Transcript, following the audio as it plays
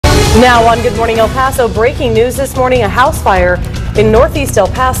Now on Good Morning El Paso, breaking news this morning, a house fire in northeast El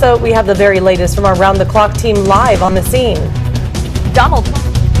Paso. We have the very latest from our round-the-clock team live on the scene. Donald Trump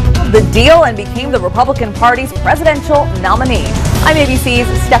sealed the deal and became the Republican Party's presidential nominee. I'm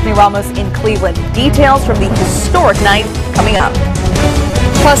ABC's Stephanie Ramos in Cleveland. Details from the historic night coming up.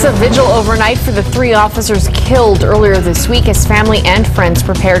 Plus a vigil overnight for the 3 officers killed earlier this week as family and friends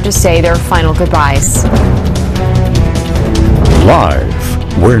prepared to say their final goodbyes. Live,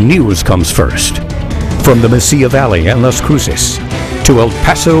 where news comes first. From the Mesilla Valley and Las Cruces to El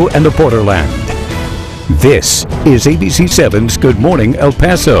Paso and the borderland. This is ABC7's Good Morning El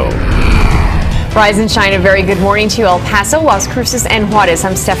Paso. Rise and shine, a very good morning to you, El Paso, Las Cruces, and Juarez.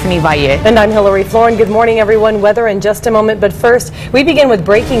 I'm Stephanie Valle. And I'm Floren. Good morning, everyone. Weather in just a moment, but first, we begin with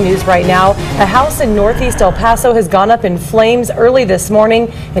breaking news right now. A house in northeast El Paso has gone up in flames early this morning.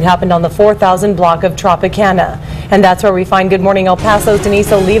 It happened on the 4000 block of Tropicana. And that's where we find Good Morning El Paso's Denise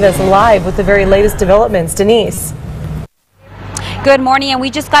Olivas live with the very latest developments. Denise. Good morning, and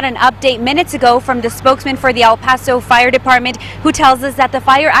we just got an update minutes ago from the spokesman for the El Paso Fire Department, who tells us that the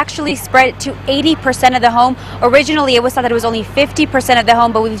fire actually spread to 80% of the home. Originally, it was thought that it was only 50% of the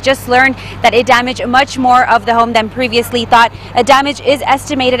home, but we've just learned that it damaged much more of the home than previously thought. A damage is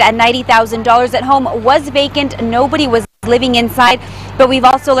estimated at $90,000. That home was vacant. Nobody was living inside, but we've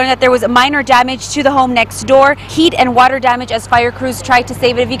also learned that there was minor damage to the home next door, heat and water damage as fire crews tried to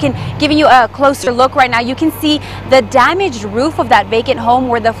save it. If you can, giving you a closer look right now, you can see the damaged roof of that vacant home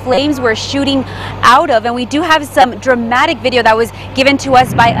where the flames were shooting out of, and we do have some dramatic video that was given to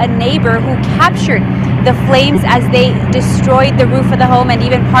us by a neighbor who captured the flames as they destroyed the roof of the home and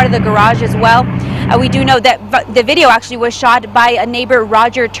even part of the garage as well. We do know that the video actually was shot by a neighbor,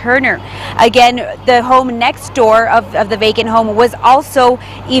 Roger Turner. Again, the home next door of the vacant home was also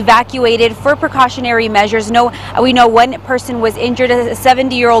evacuated for precautionary measures. We know one person was injured, a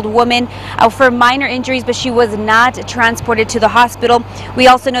 70-year-old woman, for minor injuries, but she was not transported to the hospital. We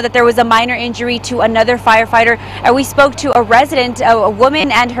also know that there was a minor injury to another firefighter. We spoke to a resident, a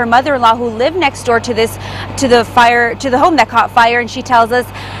woman and her mother-in-law who live next door to the home that caught fire, and she tells us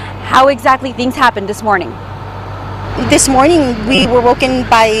how exactly things happened this morning. This morning we were woken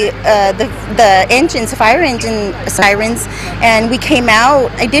by the engines, fire engine sirens, and we came out.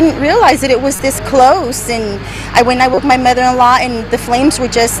 I didn't realize that it was this close, and when I woke my mother-in-law, and the flames were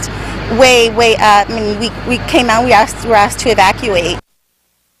just way up. I mean, we came out. We were asked to evacuate.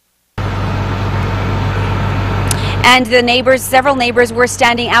 And the neighbors, several neighbors, were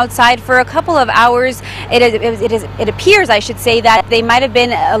standing outside for a couple of hours. It appears, I should say, that they might have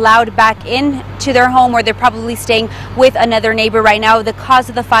been allowed back into their home, or they're probably staying with another neighbor right now. The cause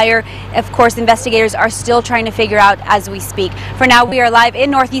of the fire, of course, investigators are still trying to figure out as we speak. For now, we are live in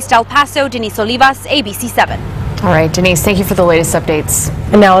northeast El Paso. Denise Olivas, ABC7. All right, Denise, thank you for the latest updates.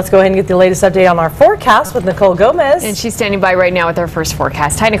 And now let's go ahead and get the latest update on our forecast with Nicole Gomez. And she's standing by right now with our first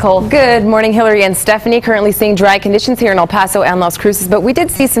forecast. Hi, Nicole. Good morning, Hillary and Stephanie. Currently seeing dry conditions here in El Paso and Las Cruces, but we did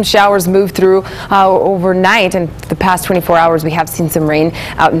see some showers move through overnight. And the past 24 hours, we have seen some rain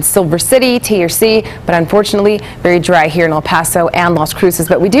out in Silver City, TRC, but unfortunately, very dry here in El Paso and Las Cruces.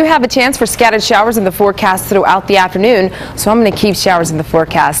 But we do have a chance for scattered showers in the forecast throughout the afternoon, so I'm going to keep showers in the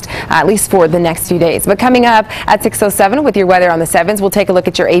forecast at least for the next few days. But coming up at 6:07 with your weather on the 7s, we'll take a look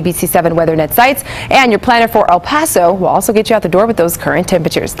at your ABC7 WeatherNet sites, and your planner for El Paso will also get you out the door with those current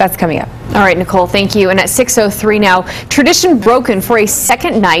temperatures. That's coming up. All right, Nicole, thank you. And at 6:03 now, tradition broken for a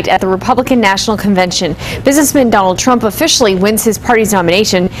second night at the Republican National Convention. Businessman Donald Trump officially wins his party's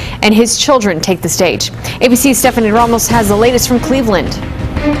nomination, and his children take the stage. ABC's Stephanie Ramos has the latest from Cleveland.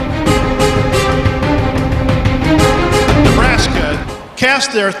 Nebraska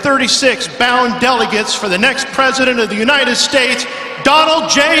cast their 36 bound delegates for the next president of the United States, Donald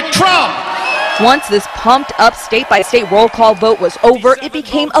J. Trump. Once this pumped-up state-by-state roll call vote was over, it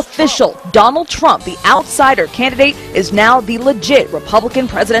became official. Donald Trump, the outsider candidate, is now the legit Republican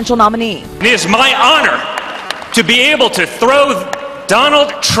presidential nominee. It is my honor to be able to throw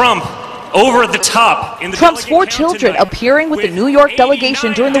Donald Trump over the top. Trump's 4 children appearing with the New York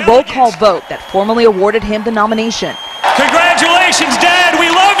delegation during the roll call vote that formally awarded him the nomination. Congratulations, Dad, we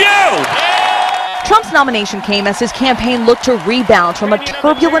love you! Trump's nomination came as his campaign looked to rebound from a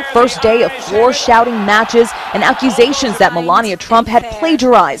turbulent first day of floor-shouting matches and accusations that Melania Trump had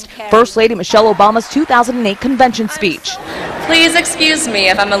plagiarized First Lady Michelle Obama's 2008 convention speech. Please excuse me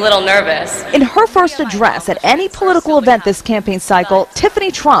if I'm a little nervous. In her first address at any political event this campaign cycle,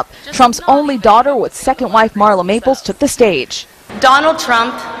 Tiffany Trump, Trump's only daughter with second wife Marla Maples, took the stage. Donald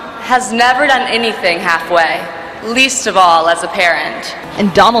Trump has never done anything halfway, least of all as a parent.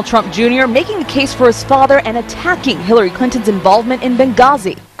 And Donald Trump Jr. making the case for his father and attacking Hillary Clinton's involvement in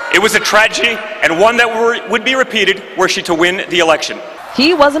Benghazi. It was a tragedy and one that would be repeated were she to win the election.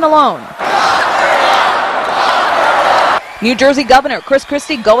 He wasn't alone. New Jersey Governor Chris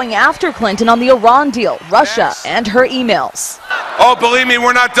Christie going after Clinton on the Iran deal, Russia, and her emails. Oh, believe me,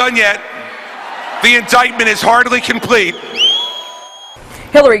 we're not done yet. The indictment is hardly complete.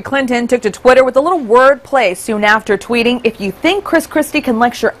 Hillary Clinton took to Twitter with a little wordplay soon after tweeting, "If you think Chris Christie can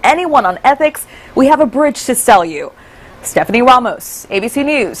lecture anyone on ethics, we have a bridge to sell you." Stephanie Ramos, ABC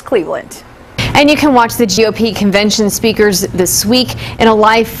News, Cleveland. And you can watch the GOP convention speakers this week in a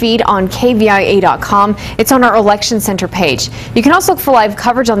live feed on KVIA.com. It's on our Election Center page. You can also look for live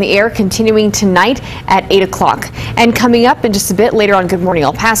coverage on the air continuing tonight at 8 o'clock. And coming up in just a bit later on Good Morning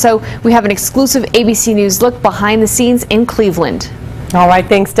El Paso, we have an exclusive ABC News look behind the scenes in Cleveland. All right,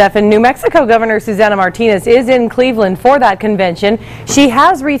 thanks, Stephen. New Mexico Governor Susana Martinez is in Cleveland for that convention. She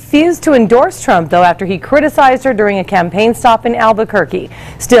has refused to endorse Trump, though, after he criticized her during a campaign stop in Albuquerque.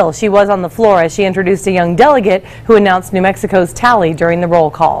 Still, she was on the floor as she introduced a young delegate who announced New Mexico's tally during the roll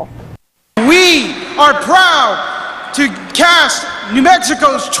call. We are proud to cast New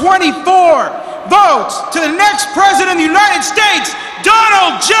Mexico's 24 votes to the next president of the United States,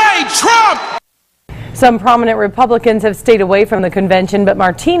 Donald J. Trump. Some prominent Republicans have stayed away from the convention, but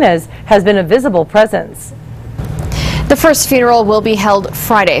Martinez has been a visible presence. The first funeral will be held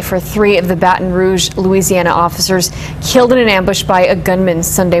Friday for 3 of the Baton Rouge, Louisiana officers killed in an ambush by a gunman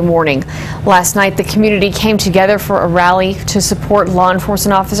Sunday morning. Last night, the community came together for a rally to support law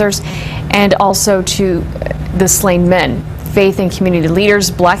enforcement officers and also to the slain men. Faith and community leaders,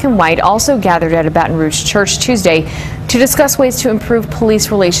 black and white, also gathered at a Baton Rouge church Tuesday to discuss ways to improve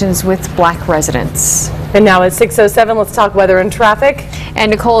police relations with black residents. And now at 6:07, let's talk weather and traffic.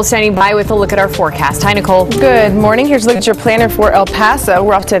 And Nicole is standing by with a look at our forecast. Hi, Nicole. Good morning. Here's a look at your planner for El Paso.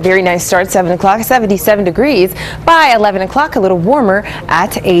 We're off to a very nice start, 7 o'clock, 77 degrees. By 11 o'clock, a little warmer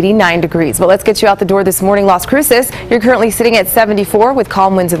at 89 degrees. But let's get you out the door this morning. Las Cruces, you're currently sitting at 74 with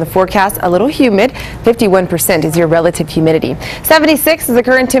calm winds in the forecast, a little humid. 51% is your relative humidity. 76 is the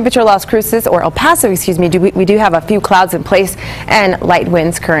current temperature. Las Cruces, or El Paso, excuse me. We do have a few clouds in place and light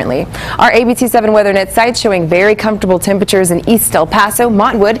winds currently. Our ABC7 WeatherNet site showing very comfortable temperatures in East El Paso.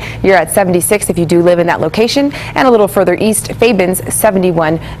 Montwood, you're at 76 if you do live in that location, and a little further east, Fabens,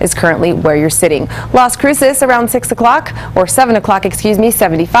 71 is currently where you're sitting. Las Cruces around 6 o'clock, or 7 o'clock, excuse me,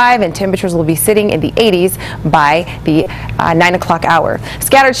 75, and temperatures will be sitting in the 80s by the 9 o'clock hour.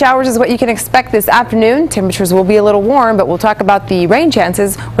 Scattered showers is what you can expect this afternoon. Temperatures will be a little warm, but we'll talk about the rain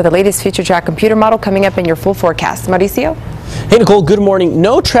chances with the latest future track computer model coming up in your full forecast. Mauricio? Hey Nicole, good morning.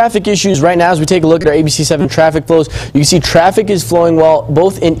 No traffic issues right now as we take a look at our ABC7 traffic flows. You can see traffic is flowing well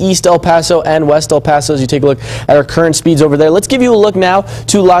both in East El Paso and West El Paso as you take a look at our current speeds over there. Let's give you a look now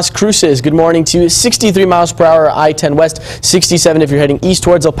to Las Cruces. Good morning to you. 63 miles per hour I-10 West, 67 if you're heading east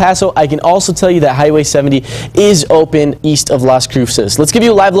towards El Paso. I can also tell you that Highway 70 is open east of Las Cruces. Let's give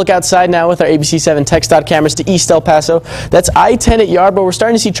you a live look outside now with our ABC7 TxDOT cameras to East El Paso. That's I-10 at Yarbo. We're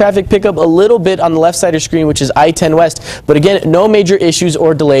starting to see traffic pick up a little bit on the left side of your screen, which is I-10 West. But again, no major issues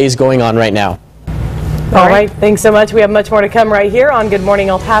or delays going on right now. All right, thanks so much. We have much more to come right here on Good Morning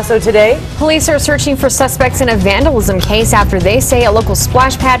El Paso today. Police are searching for suspects in a vandalism case after they say a local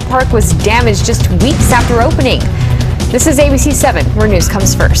splash pad park was damaged just weeks after opening. This is ABC7, where news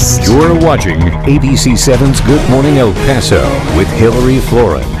comes first. You're watching ABC7's Good Morning El Paso with Hillary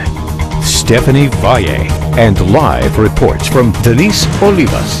Floren, Stephanie Valle, and live reports from Denise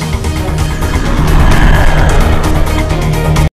Olivas.